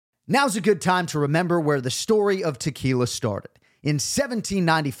Now's a good time to remember where the story of tequila started. In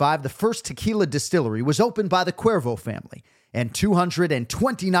 1795, the first tequila distillery was opened by the Cuervo family, and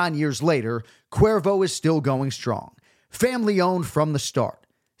 229 years later, Cuervo is still going strong. Family-owned from the start.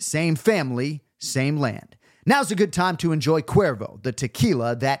 Same family, same land. Now's a good time to enjoy Cuervo, the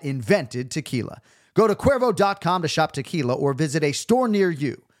tequila that invented tequila. Go to Cuervo.com to shop tequila or visit a store near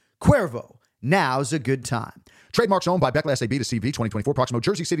you. Cuervo, now's a good time. Trademarks owned by Beckley SAB to CV 2024, Proximo,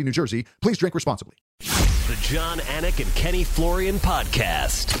 Jersey City, New Jersey. Please drink responsibly. The John Anik and Kenny Florian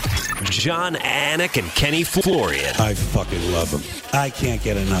podcast. John Anik and Kenny Florian. I fucking love him. I can't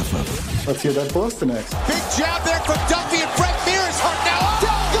get enough of him. Let's hear that Boston next. Big jab there from Duffy, and Frank Mir is hurt now.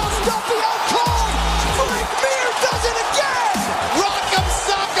 Down goes Duffy, out cold. Frank Mir does it again. Rock'em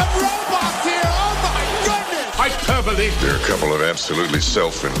sock'em robots here. Oh my goodness. Hyperbole. They're a couple of absolutely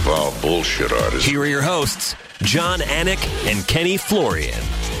self-involved bullshit artists. Here are your hosts, John Anik and Kenny Florian.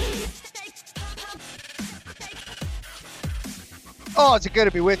 Oh, is it good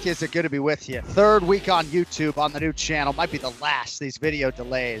to be with you? Is it good to be with you? Third week on YouTube on the new channel. Might be the last. These video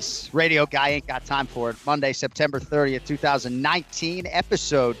delays. Radio guy ain't got time for it. Monday, September 30th, 2019.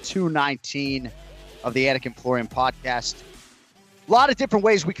 Episode 219 of the Anik and Florian podcast. A lot of different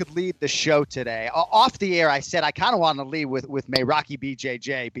ways we could lead the show today. Off the air, I said I kind of want to lead with Rocky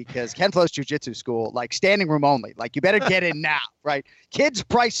BJJ because Ken Flo's Jiu-Jitsu School, like standing room only. Like you better get in now, right? Kids'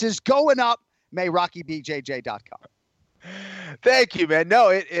 prices going up. MayRockyBJJ.com. Thank you, man. No,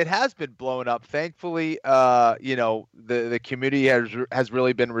 it has been blown up. Thankfully, the community has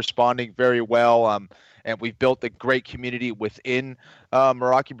really been responding very well. And we've built a great community within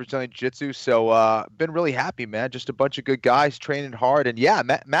Meraki Brazilian Jiu-Jitsu. So been really happy, man. Just a bunch of good guys training hard. And yeah,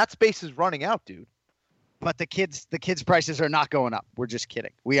 mat space is running out, dude. But the kids' prices are not going up. We're just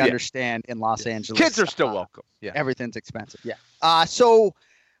kidding. We understand in Los Angeles. Kids are still welcome. Yeah. Everything's expensive. Yeah.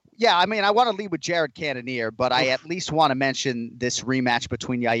 Yeah, I mean, I want to lead with Jared Cannonier, but I at least want to mention this rematch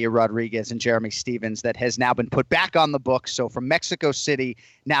between Yair Rodriguez and Jeremy Stevens that has now been put back on the books. So from Mexico City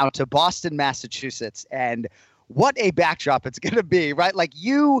now to Boston, Massachusetts. And what a backdrop it's going to be, right? Like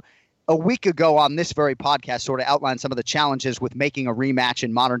you, a week ago on this very podcast, sort of outlined some of the challenges with making a rematch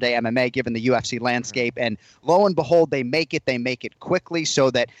in modern day MMA, given the UFC landscape. And lo and behold, they make it quickly so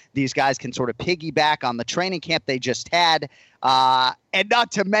that these guys can sort of piggyback on the training camp they just had. And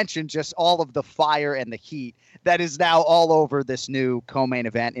not to mention just all of the fire and the heat that is now all over this new co-main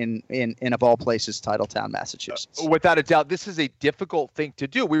event in of all places, Titletown, Massachusetts. Without a doubt, this is a difficult thing to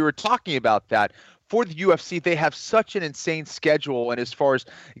do. We were talking about that. For the UFC, they have such an insane schedule, and as far as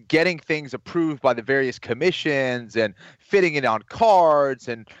getting things approved by the various commissions and fitting it on cards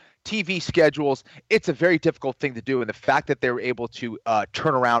and TV schedules, it's a very difficult thing to do. And the fact that they were able to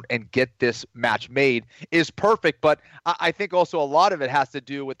turn around and get this match made is perfect. But I think also a lot of it has to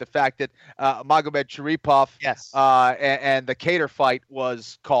do with the fact that Magomed Sharipov and the Cater fight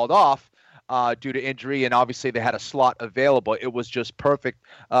was called off due to injury, and obviously they had a slot available. It was just perfect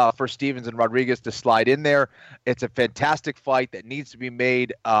for Stevens and Rodriguez to slide in there. It's a fantastic fight that needs to be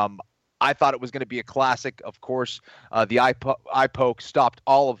made. I thought it was going to be a classic. Of course, the eye poke stopped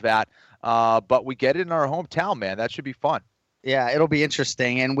all of that. But we get it in our hometown, man. That should be fun. Yeah, it'll be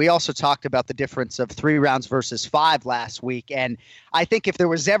interesting. And we also talked about the difference of 3 rounds versus 5 last week. And I think if there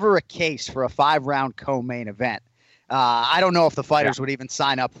was ever a case for a 5-round co-main event, I don't know if the fighters would even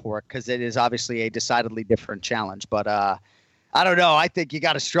sign up for it because it is obviously a decidedly different challenge. But I don't know. I think you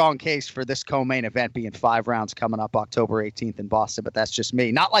got a strong case for this co-main event being 5 rounds coming up October 18th in Boston, but that's just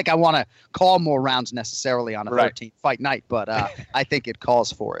me. Not like I want to call more rounds necessarily on a 13th fight night, but I think it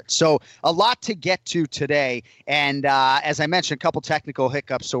calls for it. So a lot to get to today. And as I mentioned, a couple technical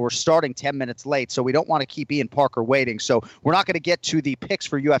hiccups, so we're starting 10 minutes late, so we don't want to keep Ian Parker waiting. So we're not going to get to the picks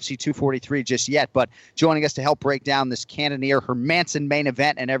for UFC 243 just yet, but joining us to help break down this Cannonier Hermanson main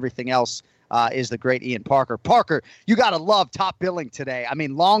event and everything else is the great Ian Parker. Parker, you got to love top billing today. I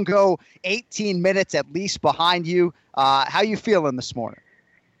mean, Longo, 18 minutes at least behind you. How you feeling this morning?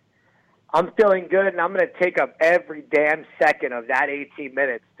 I'm feeling good, and I'm going to take up every damn second of that 18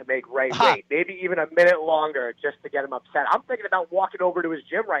 minutes to make Ray wait. Maybe even a minute longer just to get him upset. I'm thinking about walking over to his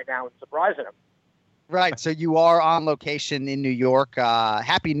gym right now and surprising him. Right, so you are on location in New York.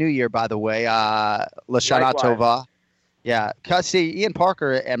 Happy New Year, by the way. Lashana Tova. Yeah, see, Ian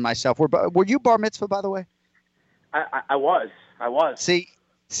Parker and myself, were you bar mitzvah, by the way? I was. See,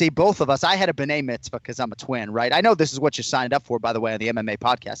 See, both of us, I had a B'nai Mitzvah because I'm a twin, right? I know this is what you signed up for, by the way, on the MMA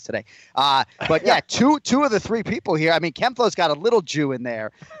podcast today. But yeah, two of the three people here. I mean, Kemflo's got a little Jew in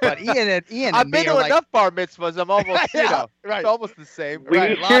there, but Ian and I've me been are to like, enough bar mitzvahs. I'm almost, right. It's almost the same. We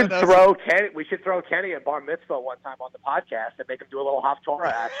Right, should throw Kenny. We should throw Kenny at bar mitzvah one time on the podcast and make him do a little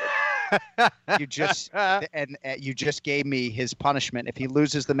Haftorah action. You just gave me his punishment. If he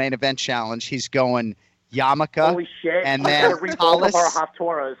loses the main event challenge, he's going yarmulke. Holy shit! And I'm then gonna read both of our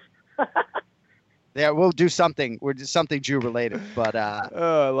Haftorahs. Yeah, we'll do something. We'll do something Jew related, but I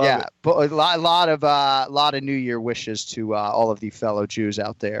love it. but a lot of New Year wishes to all of the fellow Jews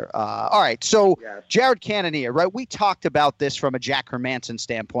out there. All right, so Yes. Jared Cannonier, right? We talked about this from a Jack Hermanson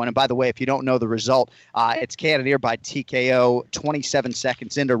standpoint, and by the way, if you don't know the result, it's Cannonier by TKO, 27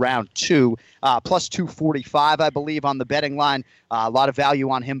 seconds into round 2, plus 245, I believe, on the betting line. A lot of value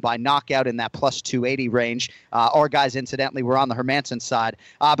on him by knockout in that plus 280 range. Our guys, incidentally, were on the Hermanson side.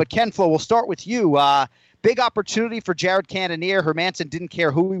 But Kenflo, we'll start with you. Big opportunity for Jared Cannonier. Hermanson didn't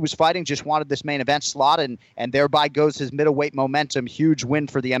care who he was fighting, just wanted this main event slot, and thereby goes his middleweight momentum. Huge win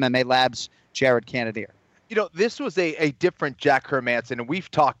for the MMA Labs, Jared Cannonier. This was a different Jack Hermanson, and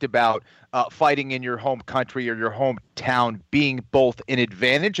we've talked about fighting in your home country or your hometown being both an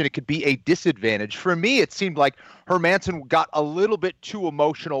advantage and it could be a disadvantage. For me, it seemed like Hermanson got a little bit too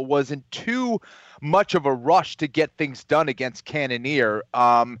emotional, was in too much of a rush to get things done against Cannonier,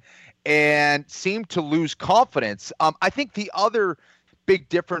 and seemed to lose confidence. I think the other big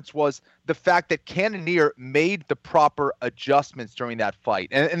difference was the fact that Cannonier made the proper adjustments during that fight.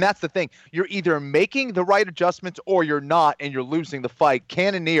 And that's the thing. You're either making the right adjustments or you're not, and you're losing the fight.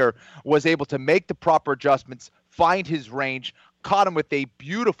 Cannonier was able to make the proper adjustments, find his range, caught him with a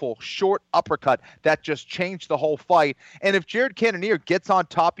beautiful short uppercut that just changed the whole fight. And if Jared Cannonier gets on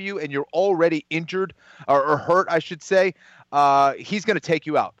top of you and you're already injured or hurt, I should say, he's going to take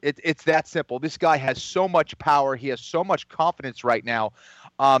you out. It's that simple. This guy has so much power. He has so much confidence right now.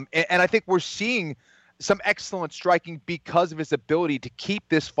 And I think we're seeing some excellent striking because of his ability to keep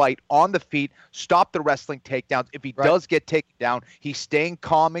this fight on the feet, stop the wrestling takedowns. If he does get taken down, he's staying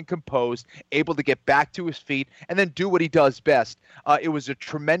calm and composed, able to get back to his feet, and then do what he does best. It was a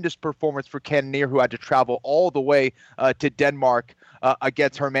tremendous performance for Cannonier, who had to travel all the way to Denmark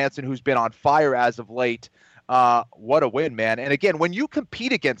against Hermanson, who's been on fire as of late. What a win, man. And again, when you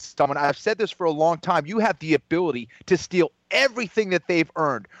compete against someone, I've said this for a long time, you have the ability to steal everything that they've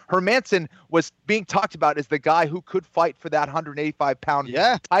earned. Hermanson was being talked about as the guy who could fight for that 185-pound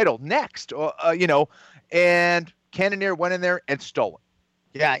title next, and Cannonier went in there and stole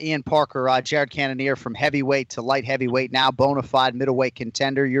it. Yeah, Ian Parker, Jared Cannonier from heavyweight to light heavyweight, now bona fide middleweight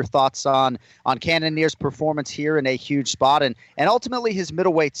contender. Your thoughts on Cannonier's performance here in a huge spot and ultimately his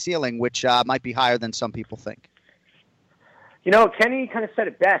middleweight ceiling, which might be higher than some people think? Kenny kind of said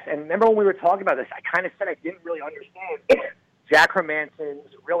it best. And remember when we were talking about this, I kind of said I didn't really understand Jack Hermanson's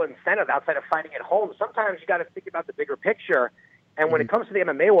real incentive outside of fighting at home. Sometimes you got to think about the bigger picture. And when it comes to the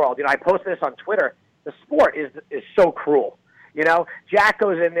MMA world, I posted this on Twitter, the sport is so cruel. Jack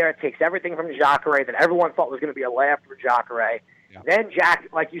goes in there, takes everything from Jacare that everyone thought was going to be a laugh for Jacare. Yeah. Then Jack,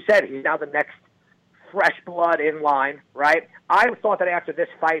 like you said, he's now the next fresh blood in line, right? I thought that after this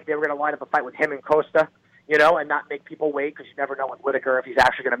fight, they were going to line up a fight with him and Costa, and not make people wait because you never know with Whittaker if he's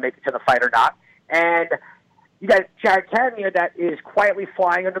actually going to make it to the fight or not. And you got Jared Cannonier that is quietly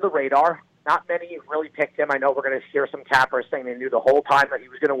flying under the radar. Not many really picked him. I know we're going to hear some cappers saying they knew the whole time that he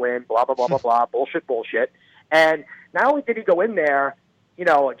was going to win, blah, blah, blah, blah, blah, bullshit. And not only did he go in there,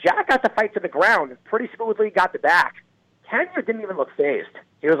 Jack got the fight to the ground pretty smoothly, got the back. Cannonier didn't even look phased.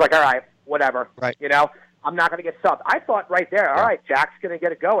 He was like, all right, whatever. Right. I'm not going to get subbed. I thought right there, all right, Jack's going to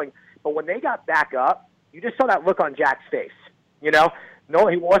get it going. But when they got back up, you just saw that look on Jack's face. No,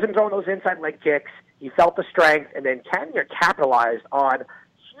 he wasn't throwing those inside leg kicks. He felt the strength, and then Cannonier capitalized on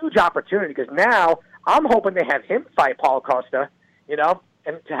huge opportunity because now I'm hoping they have him fight Paulo Costa,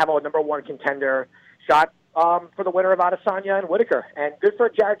 and to have a number one contender shot for the winner of Adesanya and Whittaker. And good for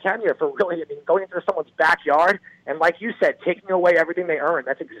Jared Cannonier for really, going into someone's backyard and, like you said, taking away everything they earned.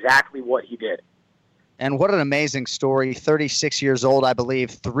 That's exactly what he did. And what an amazing story. 36 years old, I believe,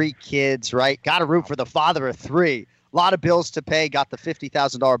 3 kids, right? Got to root for the father of 3. A lot of bills to pay, got the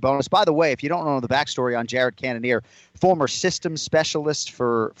 $50,000 bonus. By the way, if you don't know the backstory on Jared Cannonier, former systems specialist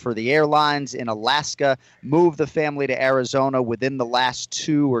for the airlines in Alaska, moved the family to Arizona within the last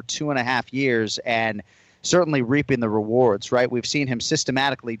 2 or 2.5 years, and certainly reaping the rewards, right? We've seen him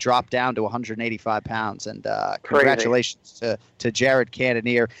systematically drop down to 185 pounds, and congratulations to Jared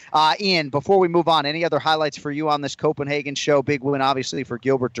Cannonier. Ian, before we move on, any other highlights for you on this Copenhagen show? Big win, obviously, for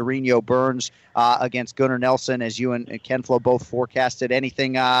Gilbert Durinho Burns against Gunnar Nelson, as you and Ken Flo both forecasted.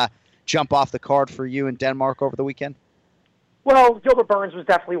 Anything jump off the card for you in Denmark over the weekend? Well, Gilbert Burns was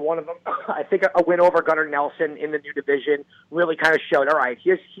definitely one of them. I think a win over Gunnar Nelson in the new division really kind of showed, all right,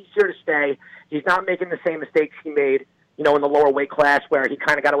 he's here to stay. He's not making the same mistakes he made, in the lower weight class where he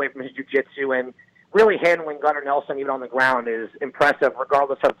kind of got away from his jiu-jitsu, and really handling Gunnar Nelson even on the ground is impressive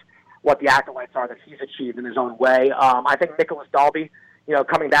regardless of what the accolades are that he's achieved in his own way. I think Nicholas Dalby,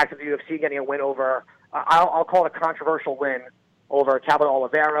 coming back to the UFC, getting a win over, I'll call it a controversial win over Cabot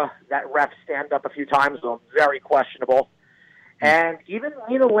Oliveira. That ref stand up a few times, though very questionable. And even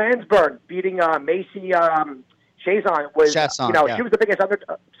Nina Landsberg beating Macy Chazon was, she was the biggest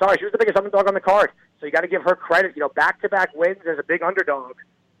underdog on the card. So you got to give her credit. Back-to-back wins as a big underdog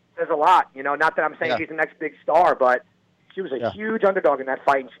says a lot. Not that I'm saying she's the next big star, but she was a huge underdog in that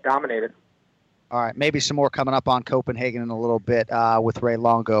fight, and she dominated. All right, maybe some more coming up on Copenhagen in a little bit with Ray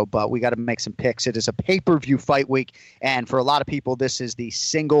Longo, but we got to make some picks. It is a pay-per-view fight week, and for a lot of people, this is the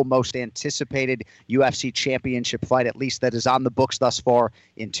single most anticipated UFC championship fight, at least that is on the books thus far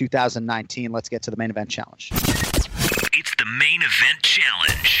in 2019. Let's get to the main event challenge. It's the main event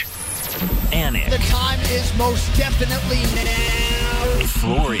challenge. Anik. The time is most definitely now.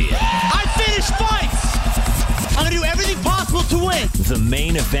 Florian. I finish fights! I'm going to do everything possible to win. The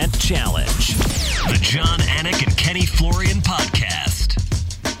main event challenge. The John Anik and Kenny Florian podcast.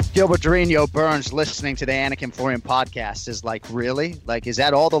 Gilbert Durinho Burns listening to the Anik and Florian podcast is like, really? Like, is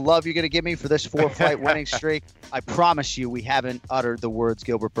that all the love you're going to give me for this 4-fight winning streak? I promise you we haven't uttered the words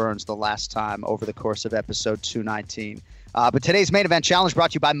Gilbert Burns the last time over the course of episode 219. But today's main event challenge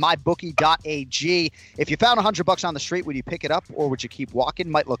brought to you by mybookie.ag. If you found $100 on the street, would you pick it up or would you keep walking?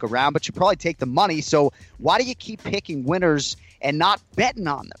 Might look around, but you probably take the money. So why do you keep picking winners and not betting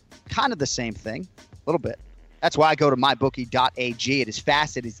on them? Kind of the same thing, a little bit. That's why I go to mybookie.ag. It is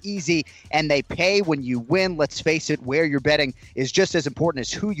fast, it is easy, and they pay when you win. Let's face it, where you're betting is just as important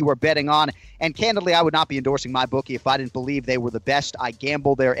as who you are betting on. And candidly, I would not be endorsing MyBookie if I didn't believe they were the best. I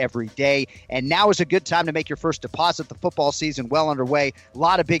gamble there every day. And now is a good time to make your first deposit. The football season well underway. A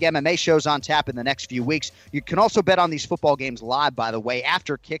lot of big MMA shows on tap in the next few weeks. You can also bet on these football games live, by the way.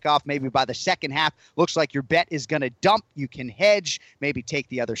 After kickoff, maybe by the second half, looks like your bet is going to dump. You can hedge, maybe take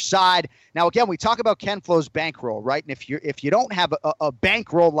the other side. Now, again, we talk about Ken Flo's bankroll, right? And if you don't have a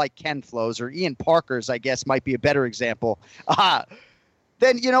bankroll like Ken Flo's, or Ian Parker's, I guess, might be a better example,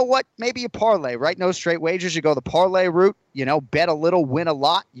 then you know what? Maybe a parlay, right? No straight wagers. You go the parlay route. Bet a little, win a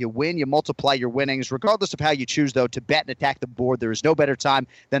lot. You win, you multiply your winnings. Regardless of how you choose, though, to bet and attack the board, there is no better time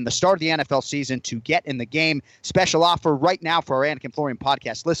than the start of the NFL season to get in the game. Special offer right now for our Anik and Florian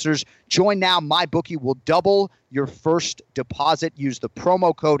podcast listeners. Join now. MyBookie will double your first deposit. Use the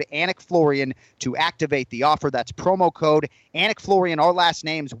promo code AnikFlorian to activate the offer. That's promo code AnikFlorian. Our last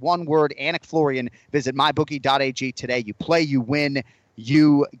names, one word, AnikFlorian. Visit mybookie.ag today. You play, you win.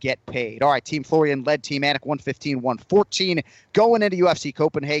 You get paid. All right, Team Florian led Team Anik 115-114 going into UFC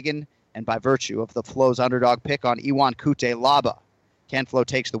Copenhagen, and by virtue of the Flo's underdog pick on Iwan Cutelaba, Ken Flo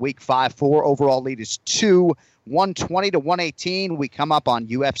takes the week 5-4. Overall lead is 2, 120-118. We come up on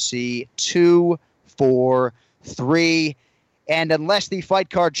UFC 2-4-3. And unless the fight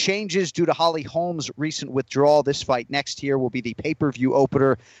card changes due to Holly Holm's recent withdrawal, this fight next here will be the pay-per-view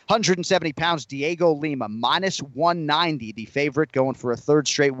opener. 170 pounds, Diego Lima, -190, the favorite, going for a third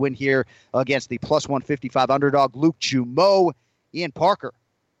straight win here against the +155 underdog, Luke Jumeau. Ian Parker,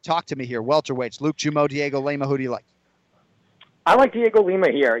 talk to me here. Welterweights, Luke Jumeau, Diego Lima, who do you like? I like Diego Lima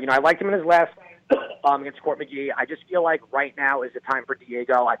here. I liked him in his last against Court McGee. I just feel like right now is the time for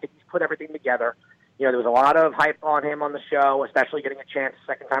Diego. I think he's put everything together. There was a lot of hype on him on the show, especially getting a chance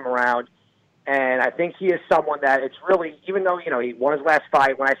the second time around. And I think he is someone that it's really, even though, he won his last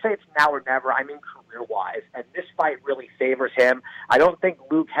fight, when I say it's now or never, I mean career-wise. And this fight really favors him. I don't think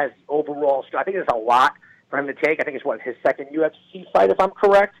Luke has the overall, I think there's a lot for him to take. I think it's, his second UFC fight, if I'm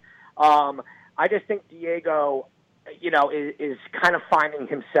correct. I just think Diego, is kind of finding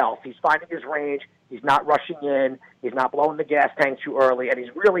himself. He's finding his range. He's not rushing in. He's not blowing the gas tank too early, and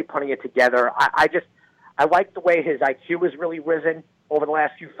he's really putting it together. I like the way his IQ has really risen over the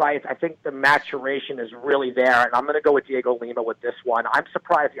last few fights. I think the maturation is really there, and I'm going to go with Diego Lima with this one. I'm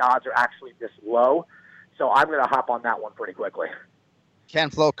surprised the odds are actually this low, so I'm going to hop on that one pretty quickly. Ken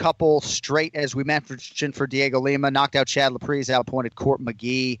Flo, couple straight, as we mentioned, for Diego Lima. Knocked out Chad Laprise, outpointed Court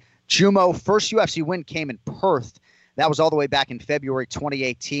McGee. Jumeau, first UFC win came in Perth. That was all the way back in February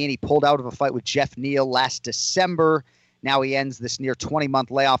 2018. He pulled out of a fight with Jeff Neal last December. Now he ends this near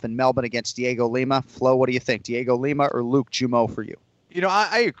 20-month layoff in Melbourne against Diego Lima. Flo, what do you think? Diego Lima or Luke Jumeau for you?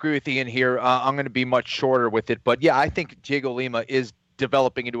 I agree with Ian here. I'm going to be much shorter with it. But, yeah, I think Diego Lima is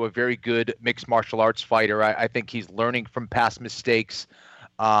developing into a very good mixed martial arts fighter. I think he's learning from past mistakes,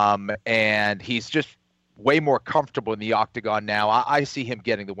 and he's just way more comfortable in the octagon now. I see him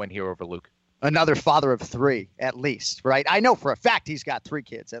getting the win here over Luke. Another father of three, at least, right? I know for a fact he's got 3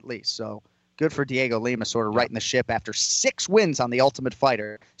 kids at least, so good for Diego Lima, sort of righting the ship after 6 wins on The Ultimate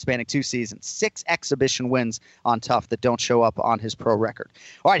Fighter, spanning 2 seasons. 6 exhibition wins on Tough that don't show up on his pro record.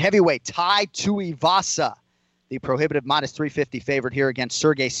 All right, heavyweight, Tai Tuivasa, the prohibitive -350 favorite here against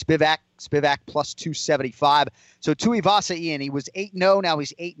Sergey Spivak. Spivak plus 275. So Tuivasa, Ian, he was 8-0. Now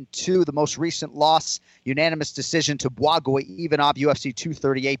he's 8-2. The most recent loss, unanimous decision to Błagoy Ivanov, UFC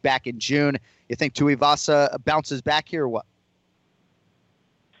 238 back in June. You think Tuivasa bounces back here or what?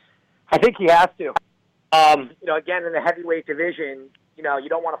 I think he has to. Again, in the heavyweight division, you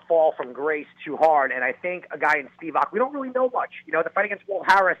don't want to fall from grace too hard. And I think a guy in Spivak, we don't really know much. The fight against Walt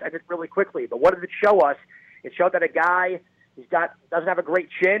Harris ended really quickly. But what did it show us? It showed that a guy doesn't have a great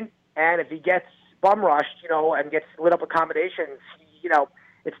chin, and if he gets bum rushed, and gets lit up accommodations,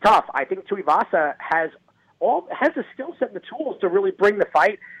 it's tough. I think Tuivasa has the skill set and the tools to really bring the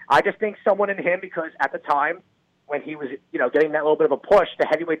fight. I just think someone in him, because at the time when he was, getting that little bit of a push, the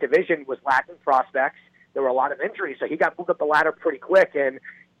heavyweight division was lacking prospects. There were a lot of injuries, so he got moved up the ladder pretty quick. And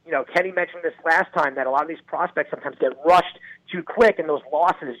Kenny mentioned this last time, that a lot of these prospects sometimes get rushed too quick, and those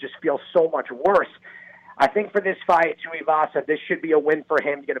losses just feel so much worse. I think for this fight, Tuivasa, this should be a win for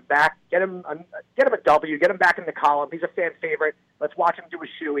him. Get him back, get him a W, get him back in the column. He's a fan favorite. Let's watch him do a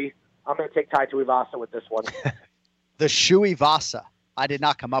shoey. I'm going to take Tai Tuivasa with this one. The Shuivasa. I did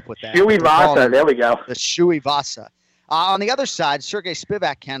not come up with that. Shuivasa, there we go. The Shuivasa. On the other side, Sergey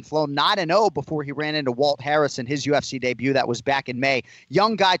Spivak, Ken Flo, 9-0 before he ran into Walt Harris in his UFC debut. That was back in May.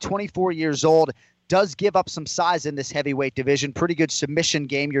 Young guy, 24 years old. Does give up some size in this heavyweight division. Pretty good submission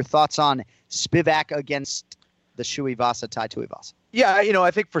game. Your thoughts on Spivak against the Shuivasa, Tai Tuivasa? Yeah,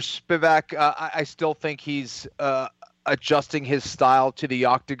 I think for Spivak, I still think he's adjusting his style to the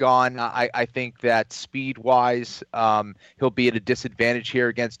octagon. I think that speed-wise, he'll be at a disadvantage here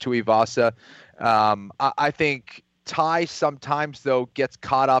against Tuivasa. I think Tai sometimes, though, gets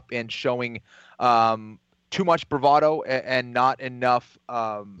caught up in showing too much bravado and not enough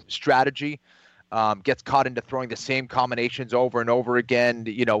strategy. Gets caught into throwing the same combinations over and over again.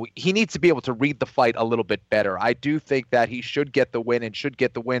 He needs to be able to read the fight a little bit better. I do think that he should get the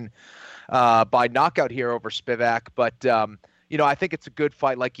win by knockout here over Spivak. But, I think it's a good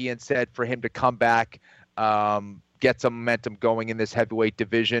fight, like Ian said, for him to come back, get some momentum going in this heavyweight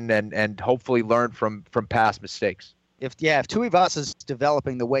division and hopefully learn from past mistakes. If Tuivasa's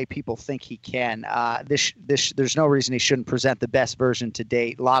developing the way people think he can, there's no reason he shouldn't present the best version to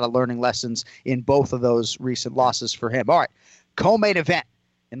date. A lot of learning lessons in both of those recent losses for him. All right, co-main event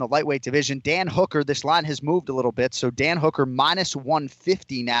in the lightweight division. Dan Hooker, this line has moved a little bit, so Dan Hooker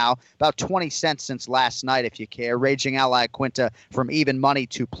 -150 now, about 20 cents since last night if you care. Raging Ally Quinta from even money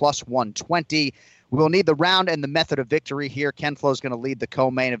to +120. We will need the round and the method of victory here. Ken Flo is going to lead the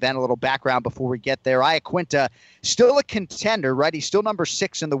co-main event. A little background before we get there. Iaquinta, still a contender, right? He's still number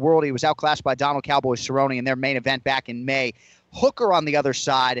 6 in the world. He was outclassed by Donald Cowboy Cerrone in their main event back in May. Hooker on the other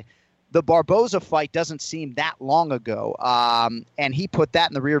side, the Barboza fight doesn't seem that long ago. And he put that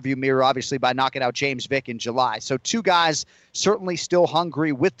in the rearview mirror, obviously, by knocking out James Vick in July. So 2 guys certainly still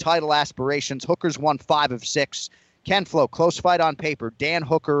hungry with title aspirations. Hooker's won 5 of 6. Ken Flo, close fight on paper. Dan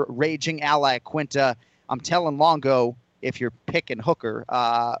Hooker, Raging Ally Quinta. I'm telling Longo, if you're picking Hooker,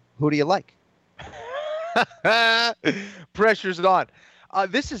 who do you like? Pressure's on.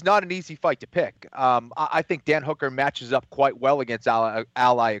 This is not an easy fight to pick. I think Dan Hooker matches up quite well against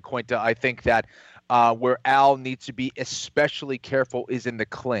Ally Quinta. I think that where Al needs to be especially careful is in the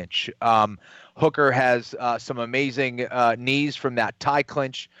clinch. Hooker has some amazing knees from that tie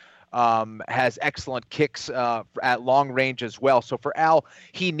clinch. Has excellent kicks at long range as well. So for Al,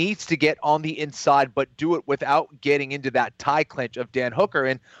 he needs to get on the inside, but do it without getting into that tie clinch of Dan Hooker.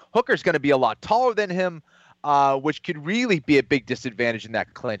 And Hooker's going to be a lot taller than him, which could really be a big disadvantage in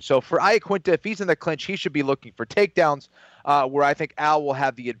that clinch. So for Iaquinta, if he's in the clinch, he should be looking for takedowns, where I think Al will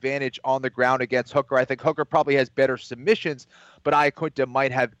have the advantage on the ground against Hooker. I think Hooker probably has better submissions, but Iaquinta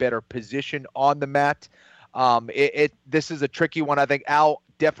might have better position on the mat. This is a tricky one. I think Al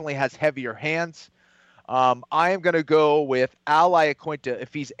definitely has heavier hands. I am going to go with Al Iaquinta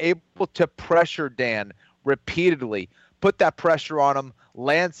if he's able to pressure Dan repeatedly, put that pressure on him,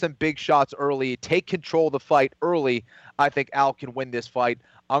 land some big shots early, take control of the fight early, I think Al can win this fight.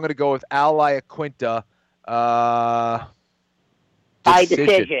 I'm going to go with Al Iaquinta. By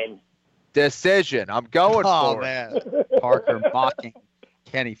decision. Decision. I'm going for it. Man. Parker mocking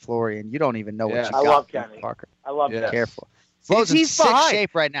Kenny Florian. You don't even know what you got. I love Kenny. Parker. I love Kenny. Careful. Flo's in sick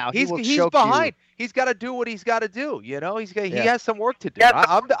shape right now. He's choke behind. You. He's got to do what he's got to do. You know, he has some work to do.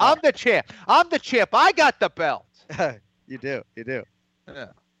 I'm the champ. I'm the champ. I got the belt. You do. Yeah.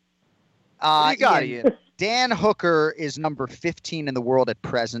 What do you got, Ian? Dan Hooker is number 15 in the world at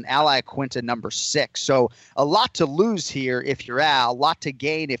present. Al Iaquinta number 6. So a lot to lose here if you're Al, a lot to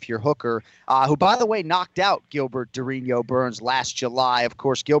gain if you're Hooker, who, by the way, knocked out Gilbert Durinho Burns last July. Of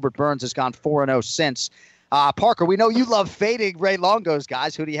course, Gilbert Burns has gone 4-0 since. Parker, we know you love fading Ray Longo's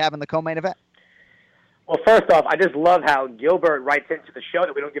guys. Who do you have in the co-main event? Well, first off, I just love how Gilbert writes into the show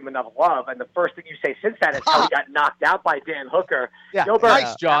that we don't give him enough love. And the first thing you say since that is how he got knocked out by Dan Hooker. Yeah, Gilbert,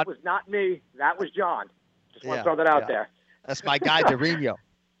 nice, John. That was not me. That was John. Just want to throw that out there. That's my guy, Durinho.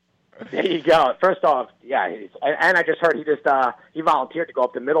 There you go. First off, yeah. And I just heard he volunteered to go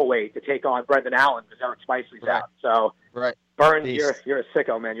up to middleweight to take on Brendan Allen because Eric Spicely's out. So, Burns, you're a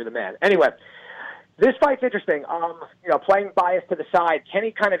sicko, man. You're the man. Anyway. This fight's interesting. Playing bias to the side,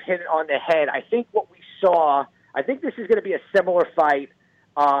 Kenny kind of hit it on the head. I think what we saw, I think this is going to be a similar fight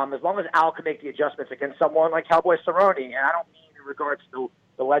as long as Al can make the adjustments against someone like Cowboy Cerrone. And I don't mean in regards to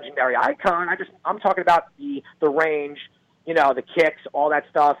the legendary icon. I'm talking about the range, the kicks, all that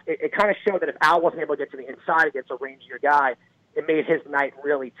stuff. It kind of showed that if Al wasn't able to get to the inside against a rangier guy, it made his night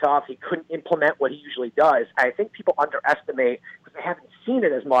really tough. He couldn't implement what he usually does. I think people underestimate, because they haven't seen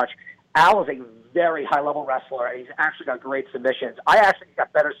it as much, Al is a very high-level wrestler. He's actually got great submissions. I actually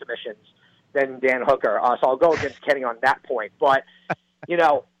got better submissions than Dan Hooker, so I'll go against Kenny on that point. But,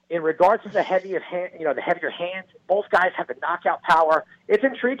 in regards to the heavier hands, both guys have the knockout power. It's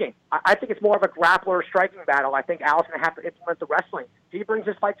intriguing. I think it's more of a grappler striking battle. I think Al's going to have to implement the wrestling. If he brings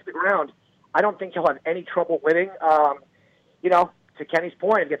his fight to the ground, I don't think he'll have any trouble winning. To Kenny's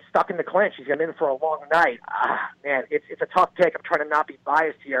point, if he gets stuck in the clinch, he's going to be in for a long night. Man, it's a tough pick. I'm trying to not be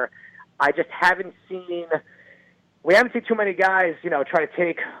biased here. I just haven't seen too many guys, try to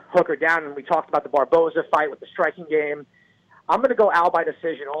take Hooker down. And we talked about the Barboza fight with the striking game. I'm going to go Al by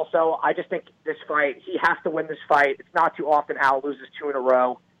decision also. I just think this fight, he has to win this fight. It's not too often Al loses 2 in a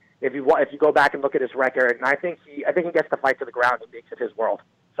row. If you go back and look at his record, and I think he gets the fight to the ground and makes it his world.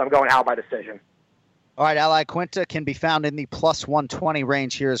 So I'm going Al by decision. All right, Al Iaquinta can be found in the plus 120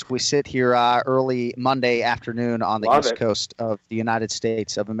 range here as we sit here early Monday afternoon on the East Coast of the United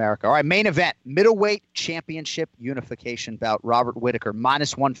States of America. All right, main event, middleweight championship unification bout. Robert Whittaker,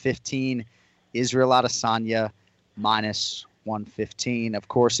 minus 115. Israel Adesanya, minus 115. Of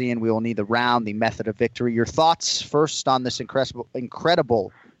course, Ian, we will need the round, the method of victory. Your thoughts first on this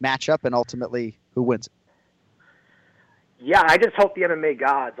incredible matchup and ultimately who wins it? Yeah, I just hope the MMA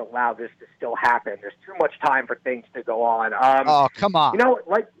gods allow this to still happen. There's too much time for things to go on. Oh, come on.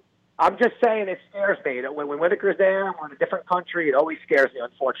 I'm just saying it scares me. When Whittaker's there, we're in a different country, it always scares me,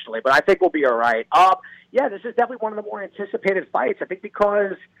 unfortunately. But I think we'll be all right. Yeah, this is definitely one of the more anticipated fights. I think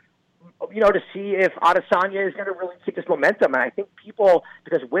because, to see if Adesanya is going to really keep this momentum. And I think people,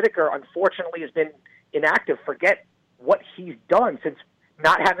 because Whittaker, unfortunately, has been inactive, forget what he's done since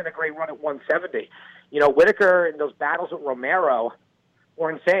not having a great run at 170. Whittaker in those battles with Romero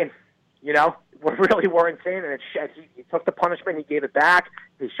were insane. Really were insane. And he took the punishment. He gave it back.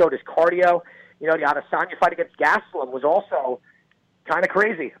 He showed his cardio. The Adesanya fight against Gastelum was also kind of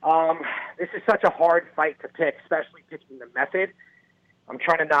crazy. This is such a hard fight to pick, especially picking the method. I'm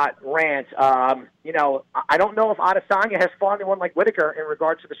trying to not rant. I don't know if Adesanya has fought anyone like Whittaker in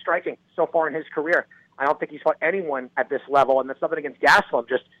regards to the striking so far in his career. I don't think he's fought anyone at this level, and that's nothing against Gastelum.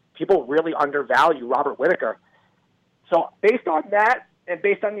 Just people really undervalue Robert Whittaker. So based on that, and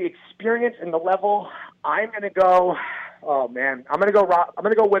based on the experience and the level, I'm going to go. Oh man, I'm going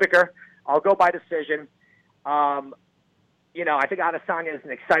to go Whittaker. I'll go by decision. I think Adesanya is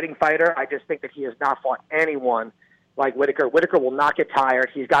an exciting fighter. I just think that he has not fought anyone like Whittaker. Whittaker will not get tired.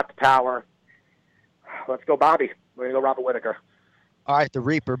 He's got the power. Let's go, Bobby. We're going to go Robert Whittaker. All right, the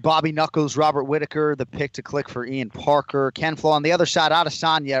Reaper, Bobby Knuckles, Robert Whittaker, the pick to click for Ian Parker. Ken Flo on the other side,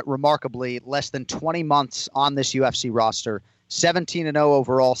 Adesanya, remarkably, less than 20 months on this UFC roster, 17-0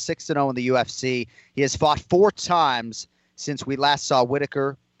 overall, 6-0 in the UFC. He has fought 4 times since we last saw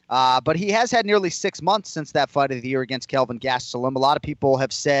Whittaker, but he has had nearly 6 months since that fight of the year against Kelvin Gastelum. A lot of people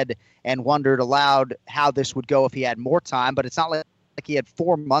have said and wondered aloud how this would go if he had more time, but it's not like he had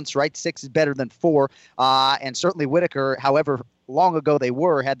 4 months, right? 6 is better than 4, and certainly Whittaker, however long ago they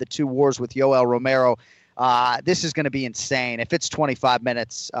had the 2 wars with Yoel Romero. This is going to be insane. If it's 25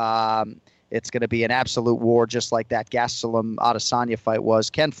 minutes, it's going to be an absolute war, just like that Gastelum Adesanya fight was.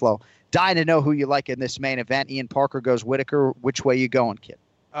 Ken Flo, dying to know who you like in this main event. Ian Parker goes Whittaker. Which way you going, kid?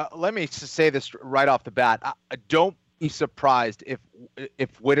 Let me say this right off the bat. Don't be surprised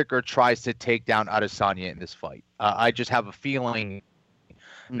if Whittaker tries to take down Adesanya in this fight. I just have a feeling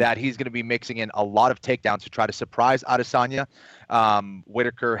that he's going to be mixing in a lot of takedowns to try to surprise Adesanya.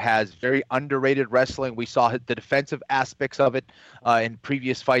 Whittaker has very underrated wrestling. We saw the defensive aspects of it in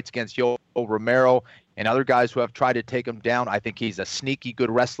previous fights against Yoel Romero and other guys who have tried to take him down. I think he's a sneaky good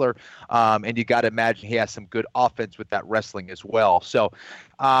wrestler, and you got to imagine he has some good offense with that wrestling as well. So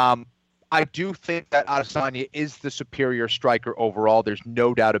I do think that Adesanya is the superior striker overall. There's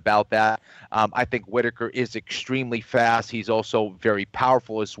no doubt about that. I think Whittaker is extremely fast. He's also very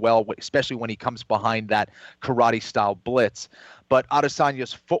powerful as well, especially when he comes behind that karate-style blitz. But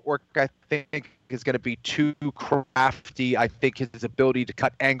Adesanya's footwork, I think, is going to be too crafty. I think his ability to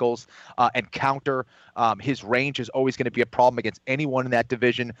cut angles and counter, his range is always going to be a problem against anyone in that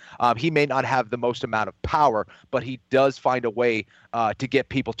division. He may not have the most amount of power, but he does find a way to get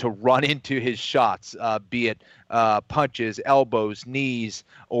people to run into his shots, be it punches, elbows, knees,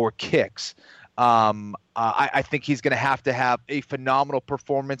 or kicks. I think he's going to have a phenomenal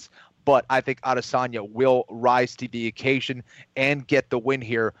performance, but I think Adesanya will rise to the occasion and get the win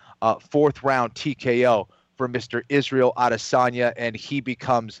here. Fourth round TKO for Mr. Israel Adesanya, and he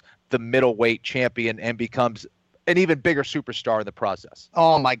becomes the middleweight champion and becomes an even bigger superstar in the process.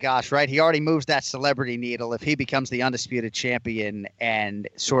 Oh, my gosh, right? He already moves that celebrity needle. If he becomes the undisputed champion and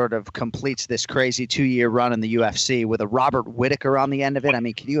sort of completes this crazy 2-year run in the UFC with a Robert Whittaker on the end of it, I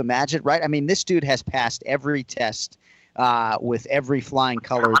mean, can you imagine, right? I mean, this dude has passed every test with every flying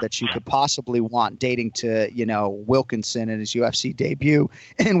color that you could possibly want, dating to, Wilkinson in his UFC debut,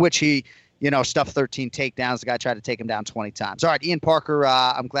 in which he, stuffed 13 takedowns. The guy tried to take him down 20 times. All right, Ian Parker,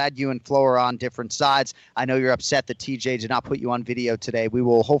 I'm glad you and Flo are on different sides. I know you're upset that TJ did not put you on video today. We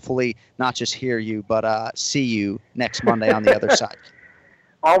will hopefully not just hear you, but see you next Monday on the other side.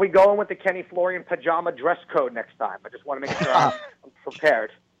 Are we going with the Kenny Florian pajama dress code next time? I just want to make sure I'm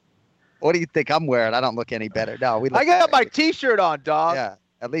prepared. What do you think I'm wearing? I don't look any better. No, I got my T-shirt on, dog. Yeah,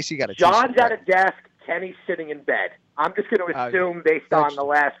 at least you got a John's T-shirt. at a desk. Kenny's sitting in bed. I'm just going to assume, based on the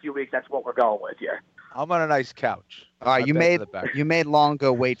last few weeks, that's what we're going with here. I'm on a nice couch. All right, you made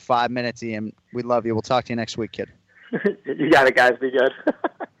Longo wait 5 minutes, Ian. We love you. We'll talk to you next week, kid. You got it, guys. Be good.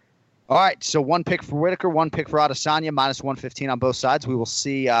 All right, so one pick for Whittaker, one pick for Adesanya, minus 115 on both sides. We will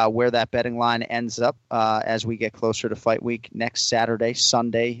see where that betting line ends up as we get closer to fight week next Saturday,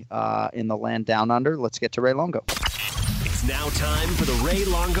 Sunday in the land down under. Let's get to Ray Longo. It's now time for the Ray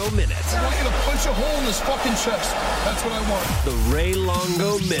Longo Minute. I want you to punch a hole in his fucking chest. That's what I want. The Ray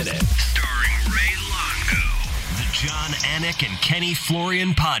Longo Minute. Starring Ray Longo. The John Anik and Kenny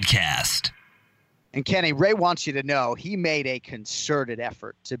Florian podcast. And Kenny, Ray wants you to know he made a concerted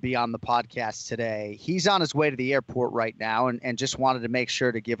effort to be on the podcast today. He's on his way to the airport right now and just wanted to make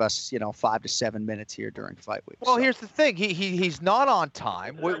sure to give us, 5 to 7 minutes here during fight week. Well, here's the thing. He's not on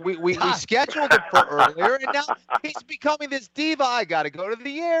time. We scheduled him for earlier, and now he's becoming this diva. I got to go to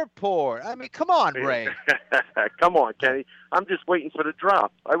the airport. I mean, come on, Ray. Come on, Kenny. I'm just waiting for the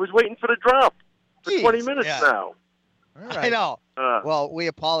drop. I was waiting for the drop for 20 minutes now. Right. I know. Well, we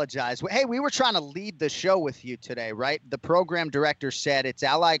apologize. Hey, we were trying to lead the show with you today, right? The program director said it's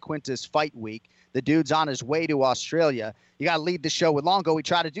Ally Quinta's fight week. The dude's on his way to Australia. You got to lead the show with Longo. We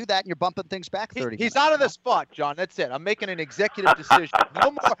try to do that, and you're bumping things back 30 minutes. He's out of the spot, John. That's it. I'm making an executive decision.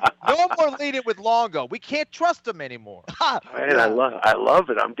 No more leading with Longo. We can't trust him anymore. Man, I love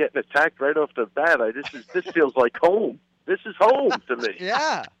it. I'm getting attacked right off the bat. This feels like home. This is home to me.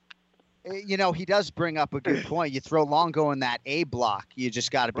 Yeah. He does bring up a good point. You throw Longo in that A block, you just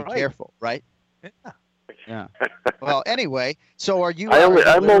got to be careful, right? Yeah. Well, anyway, so are you?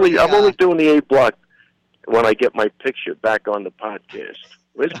 I'm only doing the A block when I get my picture back on the podcast.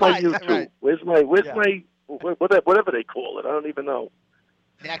 Where's my YouTube? Right. Where's my whatever they call it? I don't even know.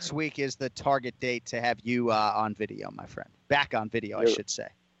 Next week is the target date to have you on video, my friend. Back on video, I should say.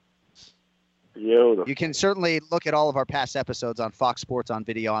 Beautiful. You can certainly look at all of our past episodes on Fox Sports on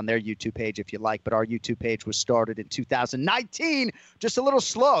video on their YouTube page if you like, but our YouTube page was started in 2019, just a little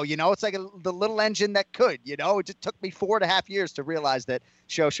slow, it's like the little engine that could, it just took me 4.5 years to realize that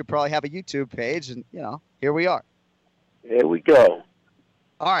show should probably have a YouTube page, and, here we are. Here we go.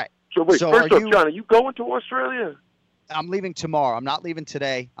 All right. So wait, first off, John, are you going to Australia? I'm leaving tomorrow. I'm not leaving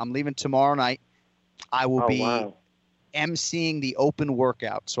today. I'm leaving tomorrow night. I will be emceeing the open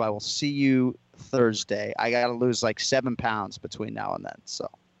workout, so I will see you Thursday. I got to lose like 7 pounds between now and then. So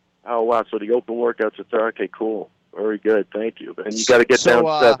Oh, wow. So the open workouts are there. Okay, cool. Very good. Thank you. And you got to get down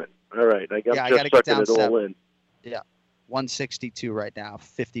 7. All right. I'm just sucking it all in. Yeah. 162 right now.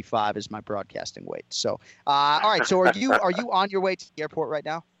 55 is my broadcasting weight. So, all right. So are you on your way to the airport right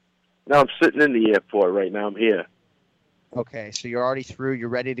now? No, I'm sitting in the airport right now. I'm here. Okay. So you're already through. You're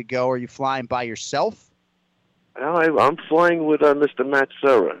ready to go. Are you flying by yourself? No, I'm flying with Mr. Matt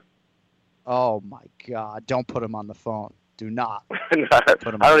Serra. Oh, my God. Don't put him on the phone. Do not. I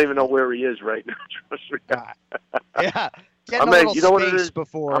don't even know where he is right now. Trust me. Yeah. Get a little space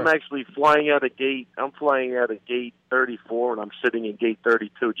before. I'm actually flying out of gate. I'm flying out of gate 34, and I'm sitting in gate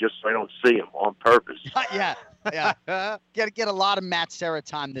 32 just so I don't see him on purpose. Yeah. Get a lot of Matt Serra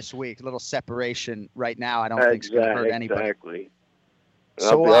time this week. A little separation right now. I don't think it's going to hurt anybody. Exactly.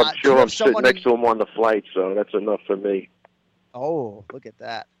 So, I'm sure I'm sitting next to him on the flight, so that's enough for me. Oh, look at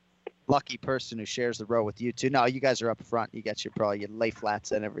that. Lucky person who shares the row with you two. No, you guys are up front. You got probably your lay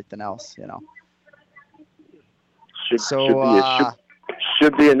flats and everything else, you know.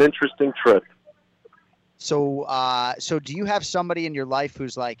 Should be an interesting trip. So do you have somebody in your life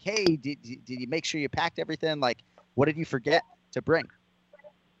who's like, hey, did you make sure you packed everything? Like, what did you forget to bring?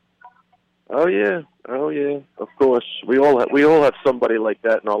 Oh yeah. Of course, we all have somebody like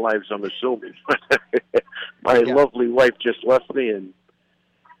that in our lives. I'm assuming. My lovely wife just left me, and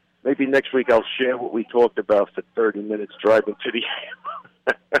maybe next week I'll share what we talked about for 30 minutes driving to the.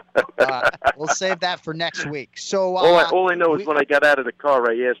 We'll save that for next week. So all I know is when I got out of the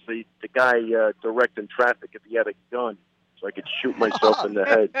car, I asked the guy directing traffic if he had a gun, so I could shoot myself in the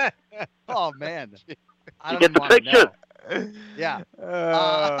head. Oh man, you get the picture? Yeah.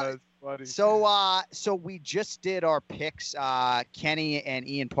 Funny. So we just did our picks. Kenny and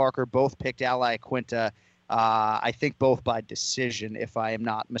Ian Parker both picked Ally Quinta. I think both by decision, if I am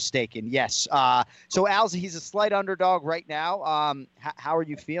not mistaken. Yes. So Al's, he's a slight underdog right now. How are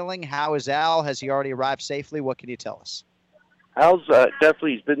you feeling? How is Al? Has he already arrived safely? What can you tell us? Al's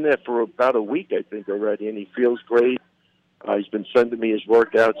definitely, he's been there for about a week, I think, already, and he feels great. He's been sending me his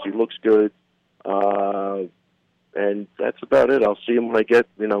workouts. He looks good. And that's about it. I'll see him when I get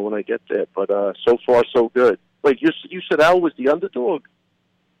there. But so far, so good. Wait, you said Al was the underdog?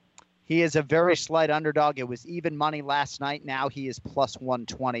 He is a very slight underdog. It was even money last night. Now he is plus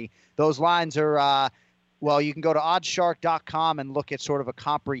 120. Those lines are, you can go to oddshark.com and look at sort of a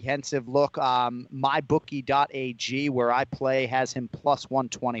comprehensive look. Mybookie.ag, where I play, has him plus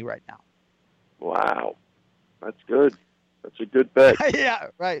 120 right now. Wow. That's good. That's a good bet. Yeah,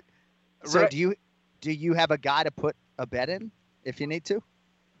 right. So do you have a guy to put a bet in if you need to?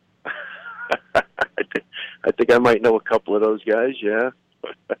 I think I might know a couple of those guys, yeah.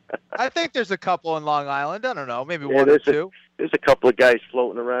 I think there's a couple in Long Island. I don't know, maybe one or two. There's a couple of guys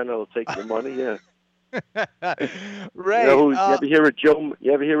floating around that'll take your money, yeah. Right. You ever hear of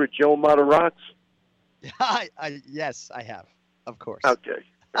Joe Matarazzo? Yes, I have. Of course. Okay.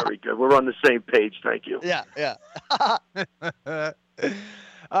 Very good. We're on the same page. Thank you. Yeah.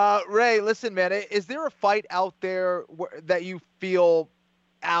 Ray, listen, man, is there a fight out there that you feel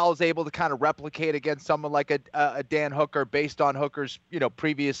Al's able to kind of replicate against someone like a Dan Hooker based on Hooker's,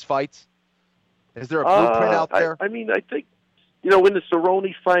 previous fights? Is there a blueprint out there? I mean, I think, in the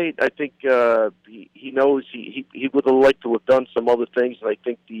Cerrone fight, I think he knows he would have liked to have done some other things, and I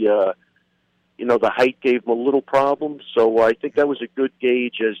think the height gave him a little problem. So I think that was a good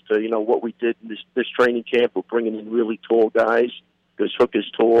gauge as to, what we did in this training camp with bringing in really tall guys, because Hooker's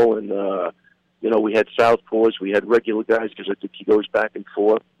tall, and, we had southpaws, we had regular guys, because I think he goes back and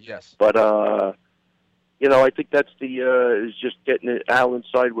forth. Yes. But, I think that's is just getting Al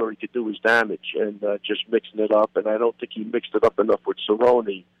inside where he could do his damage and just mixing it up. And I don't think he mixed it up enough with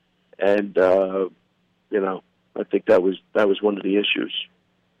Cerrone. And, I think that was one of the issues.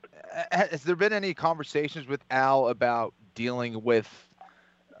 Has there been any conversations with Al about dealing with,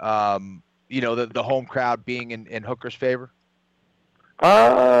 the home crowd being in Hooker's favor?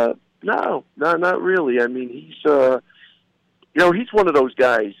 No, not really. I mean, he's one of those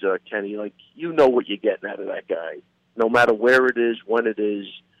guys, Kenny, like, what you're getting out of that guy. No matter where it is, when it is,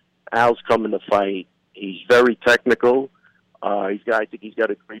 Al's coming to fight. He's very technical. I think he's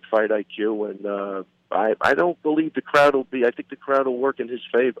got a great fight IQ, and I don't believe I think the crowd will work in his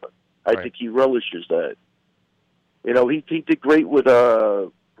favor. I think he relishes that. He did great with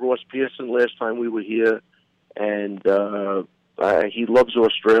Ross Pearson last time we were here, and he loves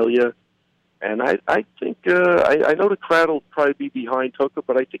Australia. And I think I know the crowd will probably be behind Hooker,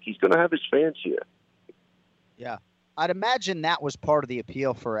 but I think he's going to have his fans here. Yeah. I'd imagine that was part of the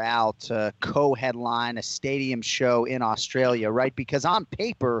appeal for Al to co-headline a stadium show in Australia, right? Because on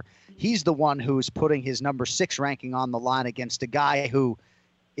paper, he's the one who's putting his number 6 ranking on the line against a guy who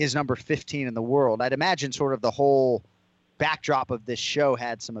is number 15 in the world. I'd imagine sort of the whole backdrop of this show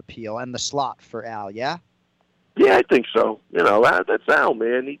had some appeal, and the slot for Al, yeah? Yeah, I think so. That's Al,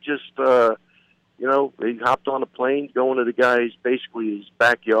 man. He just, he hopped on a plane going to the guy's, basically his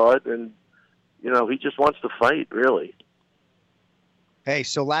backyard, and, he just wants to fight, really. Hey,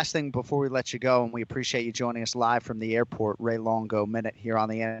 so last thing before we let you go, and we appreciate you joining us live from the airport, Ray Longo Minute here on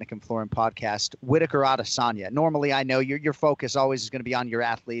the Anik and Florian podcast. Whittaker Adesanya. Normally, I know your focus always is going to be on your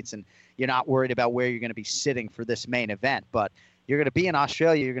athletes, and you're not worried about where you're going to be sitting for this main event. But you're going to be in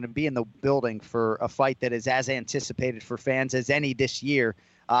Australia. You're going to be in the building for a fight that is as anticipated for fans as any this year.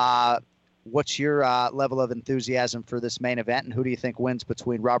 What's your level of enthusiasm for this main event, and who do you think wins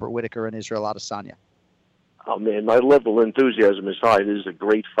between Robert Whittaker and Israel Adesanya? Oh, man, my level of enthusiasm is high. This is a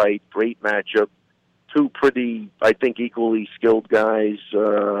great fight, great matchup. Two pretty, I think, equally skilled guys.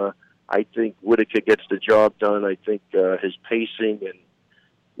 I think Whittaker gets the job done. I think his pacing and,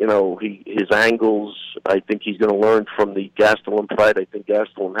 his angles, I think he's going to learn from the Gastelum fight. I think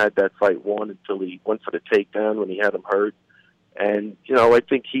Gastelum had that fight won until he went for the takedown when he had him hurt. And,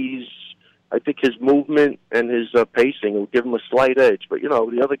 I think his movement and his pacing will give him a slight edge. But,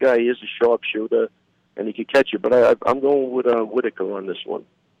 the other guy is a sharpshooter, and he could catch you. But I'm going with Whittaker on this one.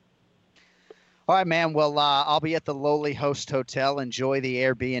 All right, man. Well, I'll be at the lowly host hotel. Enjoy the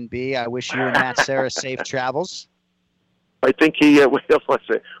Airbnb. I wish you and Matt Serra safe travels. I think he. What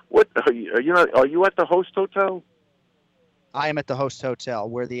are you at the host hotel? I am at the host hotel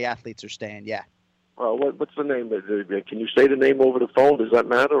where the athletes are staying. Yeah. Well, what's the name? Can you say the name over the phone? Does that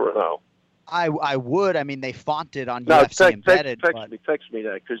matter or no? I would. I mean, they fonted on UFC Embedded. Text me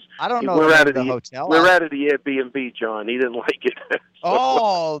that, because I don't know we're out of the hotel. We're out of the Airbnb, John. He didn't like it.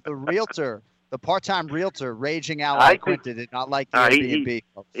 Oh, the realtor, the part-time realtor, Raging Ally Quinta, did not like the Airbnb.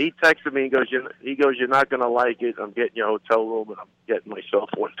 He texted me and goes, you're not going to like it. I'm getting you a hotel room, and I'm getting myself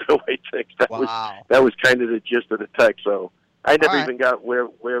one too. I think that was kind of the gist of the text. So I never even got where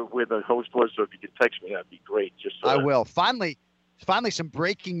the host was. So if you could text me, that'd be great. I will. Finally, some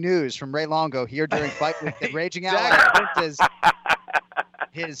breaking news from Ray Longo here during Fight Week that Raging Ally Quinta's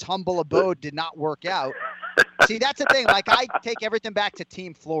his humble abode did not work out. See, that's the thing. Like, I take everything back to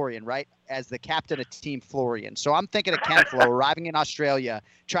Team Florian, right, as the captain of Team Florian. So I'm thinking of Ken Flo arriving in Australia,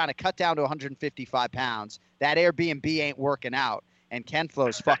 trying to cut down to 155 pounds. That Airbnb ain't working out. And Ken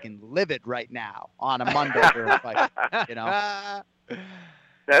Flo's fucking livid right now on a Monday during Fight Week,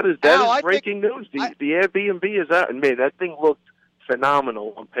 That is breaking news. The Airbnb is out. And, man, that thing looked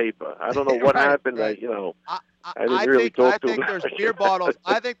phenomenal on paper. I don't know what happened. Right. I didn't really talk to him. There's beer bottles.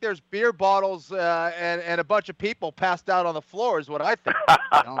 I think there's beer bottles and a bunch of people passed out on the floor is what I think.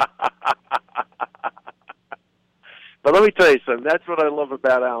 But let me tell you something. That's what I love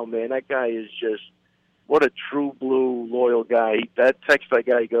about Al, man. That guy is just what a true blue, loyal guy. That text that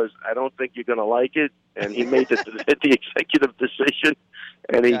guy goes, I don't think you're going to like it. And he made the executive decision.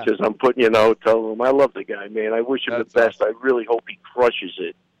 And he just, I'm putting you in a hotel room. I love the guy, man. I wish him the best. Awesome. I really hope he crushes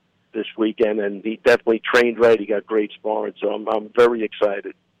it this weekend. And he definitely trained right. He got great sparring. So I'm very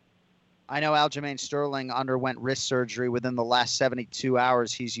excited. I know Aljamain Sterling underwent wrist surgery within the last 72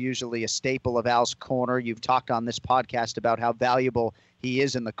 hours. He's usually a staple of Al's corner. You've talked on this podcast about how valuable he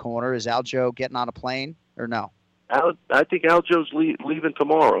is in the corner. Is Aljo getting on a plane or no? I think Aljo's leaving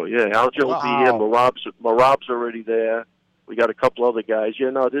tomorrow. Yeah, Aljo will be here. Marab's already there. We got a couple other guys.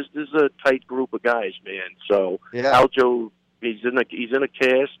 This is a tight group of guys, man. So Aljo, he's in a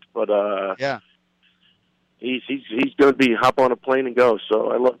cast, but he's going to be hop on a plane and go.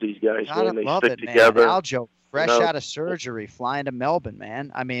 So I love these guys, man. They stick together. Aljo, fresh out of surgery, flying to Melbourne,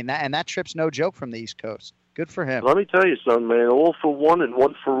 man. I mean, that trip's no joke from the East Coast. Good for him. Let me tell you something, man. All for one and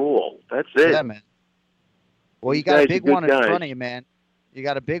one for all. That's it. Yeah, man. Well, you got a big one in front of you, man. You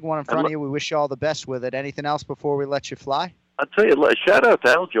got a big one in front of you. We wish you all the best with it. Anything else before we let you fly? I'll tell you, shout out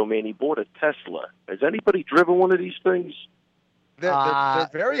to Aljo, man. He bought a Tesla. Has anybody driven one of these things? They're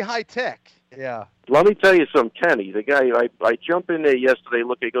very high tech. Yeah. Let me tell you something, Kenny. The guy, I jump in there yesterday,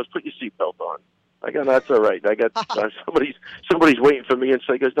 look, he goes, put your seatbelt on. I go, no, that's all right. I got somebody's waiting for me, and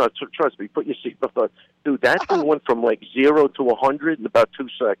so he goes, no, trust me, put your seatbelt on. Dude, that thing went from like 0 to 100 in about 2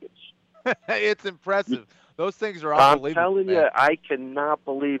 seconds. It's impressive. Those things are unbelievable. I'm telling man. you, I cannot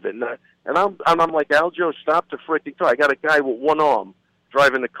believe it. And I'm like, Aljo, stop the freaking car. I got a guy with one arm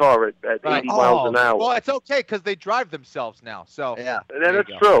driving the car at 80 miles an hour. Well, it's okay because they drive themselves now. So yeah, that's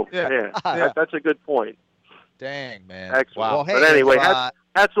true. Yeah. That's a good point. Dang, man. Excellent. Wow. Well, hey, but anyway,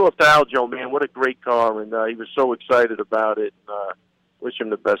 hats off to Aljo, man. What a great car, and he was so excited about it. Wish him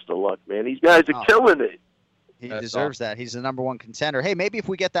the best of luck, man. These guys are killing it. He deserves that. He's the #1 contender. Hey, maybe if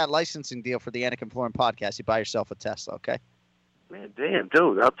we get that licensing deal for the Anik and Florian podcast, you buy yourself a Tesla, okay? Man, damn,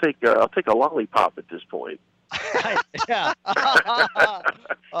 dude, I'll take a lollipop at this point. Yeah. How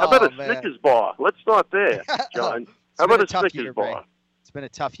about a Snickers bar? Let's start there, John. How about a Snickers bar? Ray. It's been a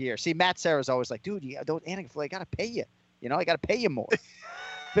tough year. See, Matt Serra's always like, dude, I got to pay you. I got to pay you more.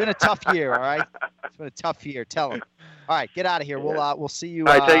 It's been a tough year, all right? It's been a tough year. Tell him. All right, get out of here. We'll see you.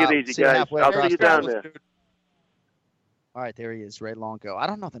 All right, take it easy, guys. I'll see you down there. All right, there he is, Ray Longo. I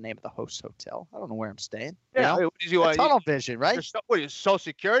don't know the name of the host hotel. I don't know where I'm staying. Yeah, Tunnel Vision, right? What is your social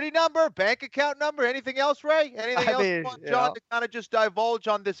security number, bank account number, anything else, Ray? Anything else you want John to kind of just divulge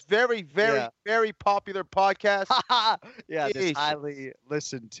on this very, very, very popular podcast? Yeah, this highly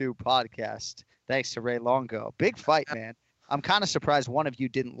listened to podcast. Thanks to Ray Longo. Big fight, man. I'm kind of surprised one of you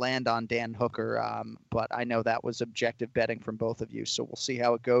didn't land on Dan Hooker, but I know that was objective betting from both of you. So we'll see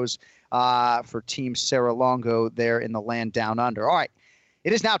how it goes for Team Sarah Longo there in the land down under. All right.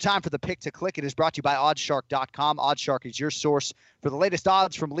 It is now time for the pick to click. It is brought to you by oddshark.com. Oddshark is your source for the latest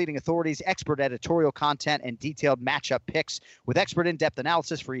odds from leading authorities, expert editorial content, and detailed matchup picks. With expert in-depth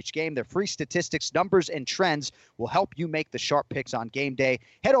analysis for each game, their free statistics, numbers, and trends will help you make the sharp picks on game day.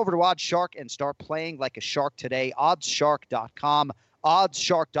 Head over to Oddshark and start playing like a shark today. Oddshark.com.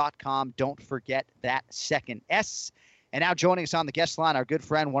 Oddshark.com. Don't forget that second S. And now joining us on the guest line, our good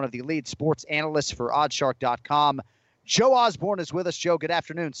friend, one of the lead sports analysts for Oddshark.com, Joe Osborne is with us. Joe, good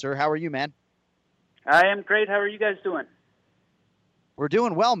afternoon, sir. How are you, man? I am great. How are you guys doing? We're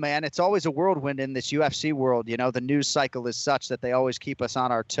doing well, man. It's always a whirlwind in this UFC world. The news cycle is such that they always keep us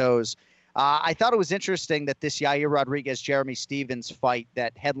on our toes. I thought it was interesting that this Yair Rodriguez-Jeremy Stevens fight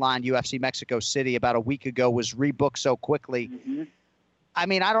that headlined UFC Mexico City about a week ago was rebooked so quickly. Mm-hmm. I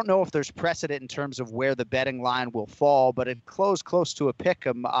mean, I don't know if there's precedent in terms of where the betting line will fall, but it closed close to a pick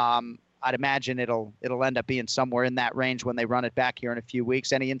 'em. I'd imagine it'll end up being somewhere in that range when they run it back here in a few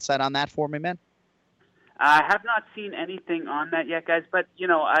weeks. Any insight on that for me, man? I have not seen anything on that yet, guys, but,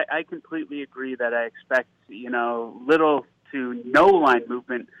 I completely agree that I expect, little to no line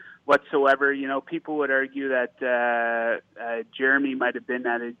movement whatsoever. People would argue that Jeremy might have been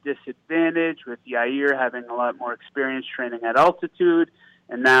at a disadvantage with Yair having a lot more experience training at altitude,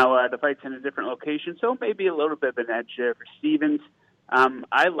 and now the fight's in a different location, so maybe a little bit of an edge there for Stevens.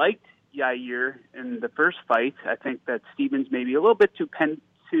 I liked Yair in the first fight. I think that Stevens may be a little bit too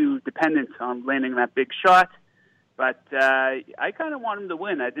dependent on landing that big shot, but I kind of want him to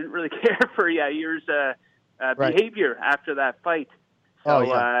win. I didn't really care for Yair's behavior after that fight. So,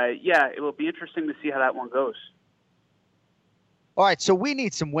 it will be interesting to see how that one goes. All right, so we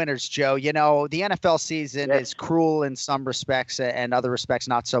need some winners, Joe. The NFL season is cruel in some respects and other respects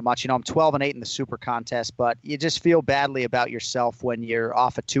not so much. I'm 12-8 in the Super Contest, but you just feel badly about yourself when you're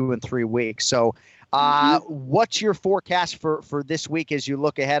off of 2 and 3 weeks. So what's your forecast for this week as you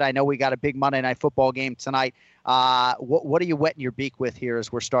look ahead? I know we got a big Monday Night Football game tonight. What are you wetting your beak with here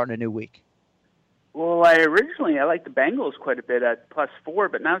as we're starting a new week? Well, I liked the Bengals quite a bit at +4,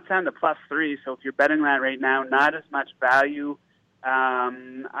 but now it's down to +3. So if you're betting that right now, not as much value.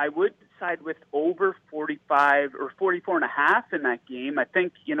 I would side with over 45 or 44.5 in that game. I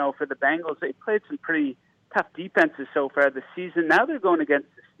think, for the Bengals, they played some pretty tough defenses so far this season. Now they're going against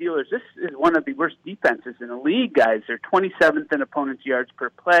the Steelers. This is one of the worst defenses in the league, guys. They're 27th in opponents' yards per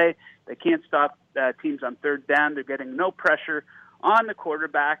play. They can't stop teams on third down. They're getting no pressure on the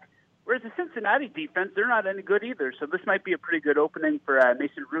quarterback. Whereas the Cincinnati defense, they're not any good either. So this might be a pretty good opening for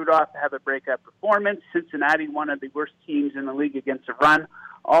Mason Rudolph to have a breakout performance. Cincinnati, one of the worst teams in the league against the run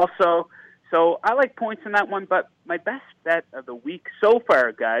also. So I like points in that one, but my best bet of the week so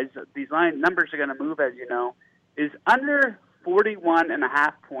far, guys, these line numbers are going to move, as you know, is under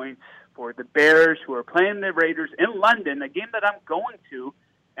 41.5 points for the Bears, who are playing the Raiders in London, a game that I'm going to.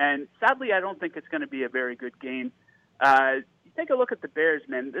 And sadly, I don't think it's going to be a very good game. Take a look at the Bears,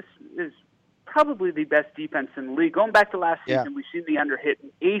 man. This is probably the best defense in the league. Going back to last season, we've seen the under hit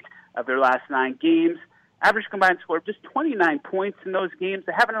in 8 of their last 9 games. Average combined score of just 29 points in those games.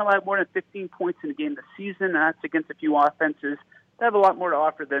 They haven't allowed more than 15 points in a game this season, and that's against a few offenses that have a lot more to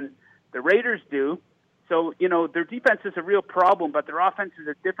offer than the Raiders do. So, their defense is a real problem, but their offense is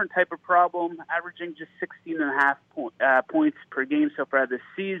a different type of problem, averaging just 16.5 points per game so far this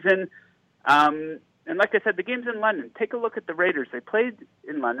season. And like I said, the game's in London. Take a look at the Raiders. They played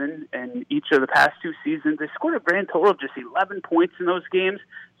in London in each of the past 2 seasons. They scored a grand total of just 11 points in those games.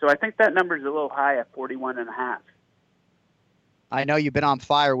 So I think that number is a little high at 41.5. I know you've been on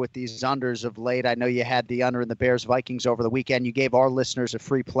fire with these unders of late. I know you had the under in the Bears-Vikings over the weekend. You gave our listeners a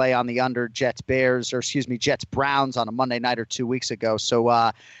free play on the under Jets-Browns on a Monday night or 2 weeks ago.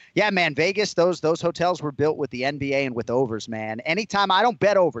 So, man, Vegas, those hotels were built with the NBA and with overs, man. Anytime I don't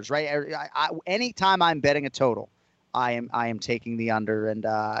bet overs, right? Anytime I'm betting a total, I am taking the under, and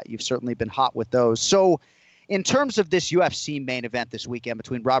you've certainly been hot with those. So in terms of this UFC main event this weekend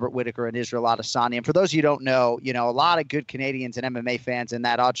between Robert Whittaker and Israel Adesanya, and for those of you who don't know, a lot of good Canadians and MMA fans in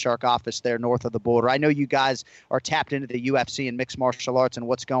that Oddshark office there north of the border. I know you guys are tapped into the UFC and mixed martial arts and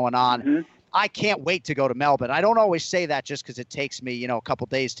what's going on. Mm-hmm. I can't wait to go to Melbourne. I don't always say that just because it takes me, a couple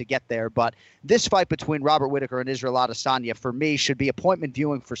days to get there. But this fight between Robert Whittaker and Israel Adesanya, for me, should be appointment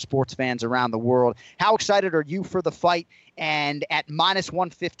viewing for sports fans around the world. How excited are you for the fight? And at minus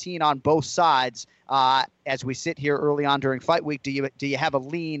 115 on both sides, as we sit here early on during fight week, do you have a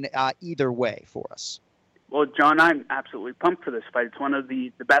lean either way for us? Well, John, I'm absolutely pumped for this fight. It's one of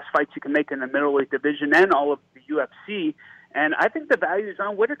the best fights you can make in the middleweight division and all of the UFC. And I think the value is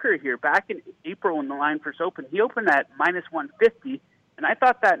on Whittaker here. Back in April when the line first opened, he opened at minus 150, and I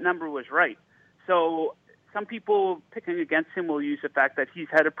thought that number was right. So some people picking against him will use the fact that he's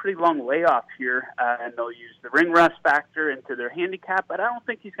had a pretty long layoff here, and they'll use the ring rust factor into their handicap, but I don't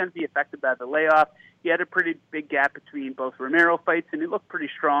think he's going to be affected by the layoff. He had a pretty big gap between both Romero fights, and he looked pretty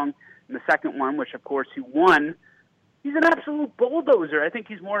strong in the second one, which, of course, he won. He's an absolute bulldozer. I think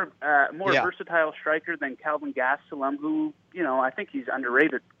he's more versatile striker than Calvin Gastelum, who, I think he's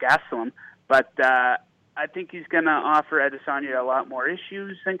underrated, Gastelum. But I think he's going to offer Adesanya a lot more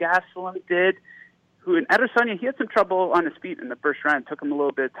issues than Gastelum did. In Adesanya, he had some trouble on his feet in the first round. It took him a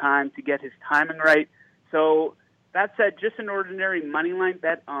little bit of time to get his timing right. So that said, just an ordinary moneyline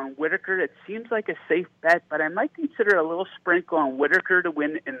bet on Whittaker. It seems like a safe bet, but I might consider a little sprinkle on Whittaker to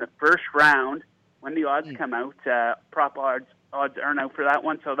win in the first round. When the odds come out, prop odds earn out for that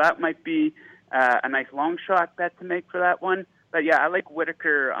one. So that might be a nice long shot bet to make for that one. But, yeah, I like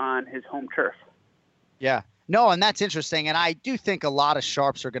Whittaker on his home turf. Yeah. No, and that's interesting. And I do think a lot of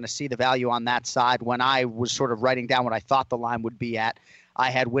sharps are going to see the value on that side. When I was sort of writing down what I thought the line would be at, I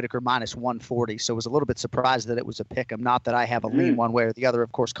had Whittaker minus 140, so I was a little bit surprised that it was a pick 'em. Not that I have a lean one way or the other,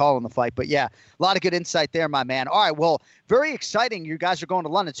 of course, calling the fight. But, yeah, a lot of good insight there, my man. All right, well, very exciting. You guys are going to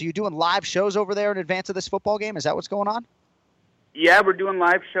London. So you're doing live shows over there in advance of this football game? Is that what's going on? Yeah, we're doing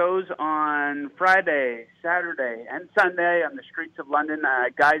live shows on Friday, Saturday, and Sunday on the streets of London.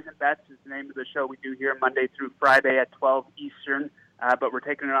 Guys and Bets is the name of the show we do here Monday through Friday at 12 Eastern. But we're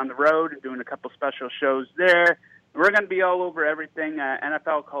taking it on the road and doing a couple special shows there. We're going to be all over everything,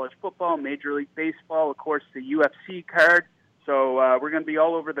 NFL, college football, Major League Baseball, of course, the UFC card. So we're going to be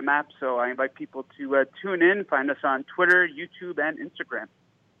all over the map. So I invite people to tune in, find us on Twitter, YouTube, and Instagram.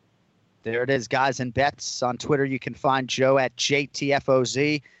 There it is, Guys and Bets. On Twitter, you can find Joe at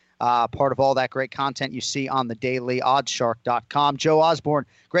JTFOZ, part of all that great content you see on the daily, oddshark.com. Joe Osborne,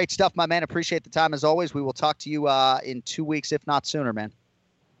 great stuff, my man. Appreciate the time as always. We will talk to you in 2 weeks, if not sooner, man.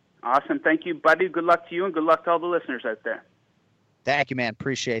 Awesome. Thank you, buddy. Good luck to you, and good luck to all the listeners out there. Thank you, man.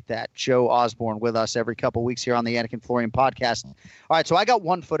 Appreciate that. Joe Osborne with us every couple of weeks here on the Anik and Florian podcast. All right, so I got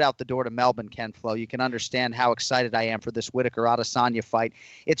 1 foot out the door to Melbourne, Ken Flo. You can understand how excited I am for this Whittaker-Adesanya fight.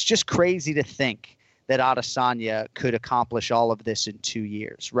 It's just crazy to think that Adesanya could accomplish all of this in 2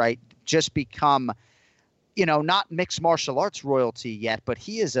 years, right? Just become, not mixed martial arts royalty yet, but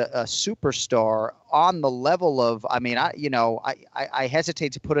he is a superstar on the level of, I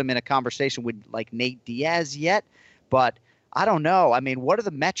hesitate to put him in a conversation with like Nate Diaz yet, but I don't know. What do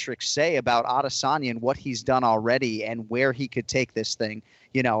the metrics say about Adesanya and what he's done already and where he could take this thing,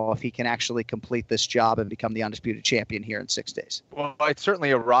 if he can actually complete this job and become the undisputed champion here in 6 days? Well, it's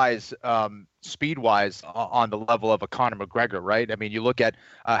certainly a rise speed-wise on the level of a Conor McGregor, right? You look at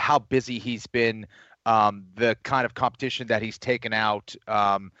how busy he's been, the kind of competition that he's taken out.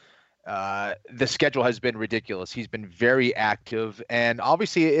 The schedule has been ridiculous. He's been very active, and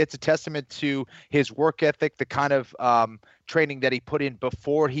obviously it's a testament to his work ethic, the kind of training that he put in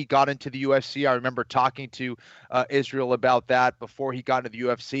before he got into the UFC. I remember talking to Israel about that before he got into the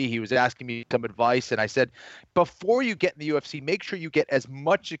UFC. He was asking me some advice, and I said, before you get in the UFC, make sure you get as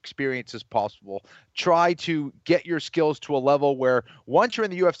much experience as possible. Try to get your skills to a level where once you're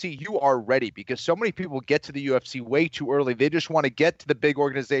in the UFC, you are ready, because so many people get to the UFC way too early. They just want to get to the big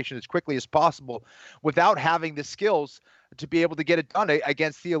organization as quickly as possible without having the skills to be able to get it done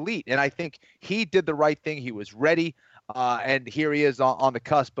against the elite. And I think he did the right thing. He was ready. And here he is on the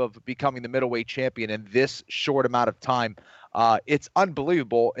cusp of becoming the middleweight champion in this short amount of time. It's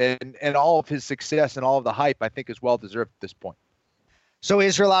unbelievable. And all of his success and all of the hype, I think, is well-deserved at this point. So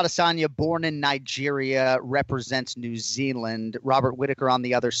Israel Adesanya, born in Nigeria, represents New Zealand. Robert Whittaker on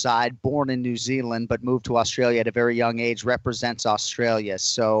the other side, born in New Zealand, but moved to Australia at a very young age, represents Australia.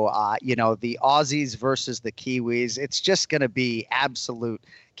 So, the Aussies versus the Kiwis, it's just going to be absolute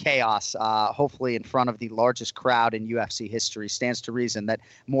chaos, hopefully in front of the largest crowd in UFC history. Stands to reason that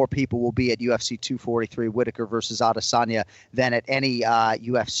more people will be at UFC 243, Whittaker versus Adesanya, than at any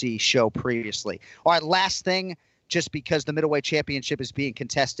UFC show previously. All right, last thing. Just because the middleweight championship is being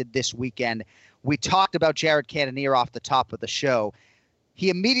contested this weekend. We talked about Jared Cannonier off the top of the show. He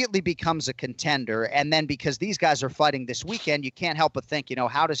immediately becomes a contender, and then because these guys are fighting this weekend, you can't help but think,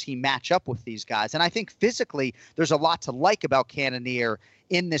 how does he match up with these guys? And I think physically there's a lot to like about Cannonier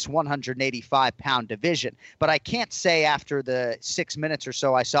in this 185-pound division. But I can't say after the 6 minutes or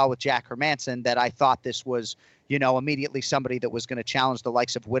so I saw with Jack Hermansson that I thought this was immediately somebody that was going to challenge the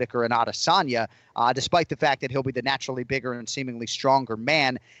likes of Whittaker and Adesanya, despite the fact that he'll be the naturally bigger and seemingly stronger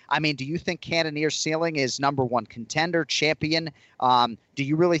man. I mean, do you think Cannonier's ceiling is number one contender, champion? Do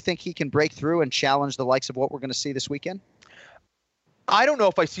you really think he can break through and challenge the likes of what we're going to see this weekend? I don't know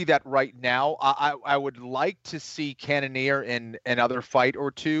if I see that right now. I would like to see Cannonier in another fight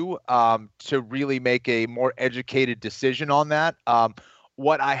or two to really make a more educated decision on that.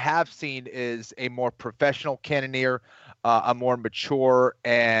 What I have seen is a more professional Cannonier, a more mature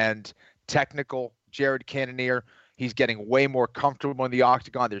and technical Jared Cannonier. He's getting way more comfortable in the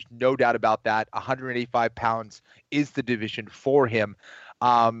octagon. There's no doubt about that. 185 pounds is the division for him.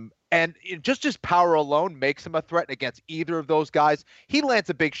 And just his power alone makes him a threat against either of those guys. He lands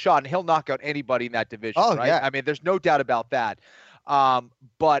a big shot, and he'll knock out anybody in that division, right? Yeah. I mean, there's no doubt about that.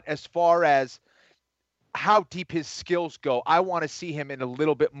 But as far as how deep his skills go, I want to see him in a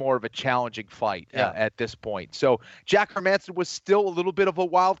little bit more of a challenging fight at this point. So Jack Hermansson was still a little bit of a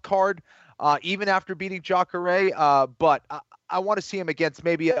wild card, even after beating Jacare, but I want to see him against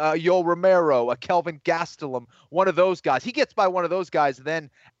maybe a Yoel Romero, a Kelvin Gastelum, one of those guys. He gets by one of those guys, then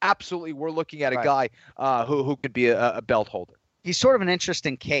absolutely we're looking at a guy who could be a belt holder. He's sort of an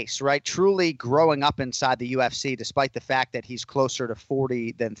interesting case, right? Truly growing up inside the UFC, despite the fact that he's closer to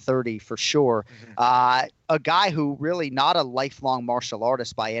 40 than 30 for sure. Mm-hmm. A guy who really not a lifelong martial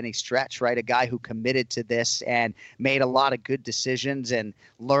artist by any stretch, right? A guy who committed to this and made a lot of good decisions and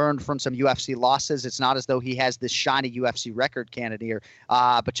learned from some UFC losses. It's not as though he has this shiny UFC record, Cannonier,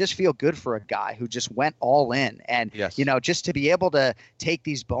 but just feel good for a guy who just went all in. And, just to be able to take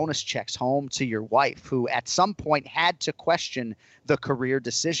these bonus checks home to your wife, who at some point had to question the career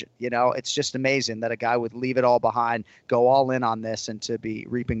decision. It's just amazing that a guy would leave it all behind, go all in on this, and to be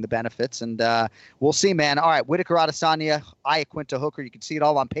reaping the benefits. And we'll see, man. All right, Whittaker Adesanya, Iaquinta Hooker. You can see it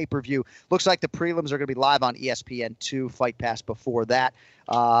all on pay-per-view. Looks like the prelims are going to be live on ESPN2, Fight Pass before that.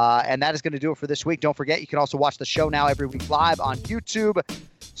 And that is going to do it for this week. Don't forget, you can also watch the show now every week live on YouTube.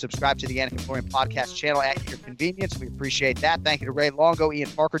 Subscribe to the Anik and Florian podcast channel at your convenience. We appreciate that. Thank you to Ray Longo, Ian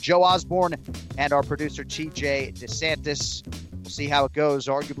Parker, Joe Osborne, and our producer, TJ DeSantis. We'll see how it goes.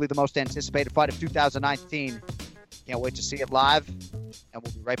 Arguably the most anticipated fight of 2019. Can't wait to see it live. And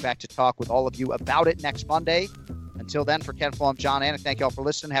we'll be right back to talk with all of you about it next Monday. Until then, for Ken Flo, I'm John Anik. Thank you all for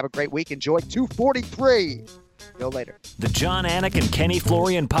listening. Have a great week. Enjoy 243. Go later. The John Anik and Kenny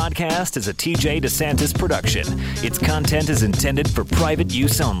Florian podcast is a TJ DeSantis production. Its content is intended for private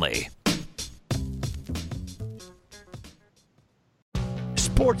use only.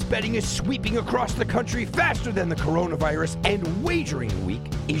 Sports betting is sweeping across the country faster than the coronavirus, and Wagering Week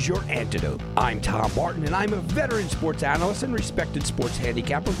is your antidote. I'm Tom Martin, and I'm a veteran sports analyst and respected sports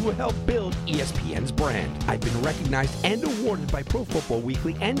handicapper who helped build ESPN's brand. I've been recognized and awarded by Pro Football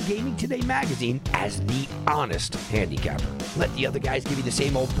Weekly and Gaming Today magazine as the honest handicapper. Let the other guys give you the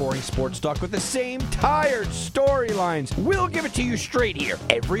same old boring sports talk with the same tired storylines. We'll give it to you straight here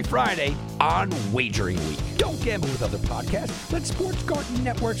every Friday on Wagering Week. Don't gamble with other podcasts. Let Sports Garden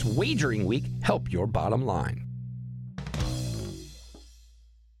Network's Wagering Week help your bottom line.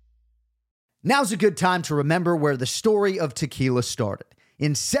 Now's a good time to remember where the story of tequila started.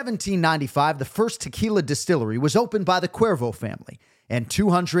 In 1795, the first tequila distillery was opened by the Cuervo family, and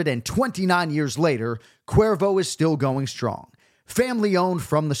 229 years later, Cuervo is still going strong. Family owned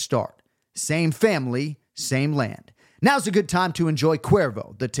from the start. Same family, same land. Now's a good time to enjoy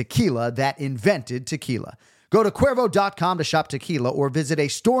Cuervo, the tequila that invented tequila. Go to Cuervo.com to shop tequila or visit a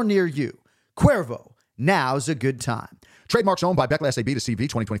store near you. Cuervo, now's a good time. Trademarks owned by Beckless AB to CV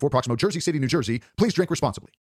 2024, Proximo, Jersey City, New Jersey. Please drink responsibly.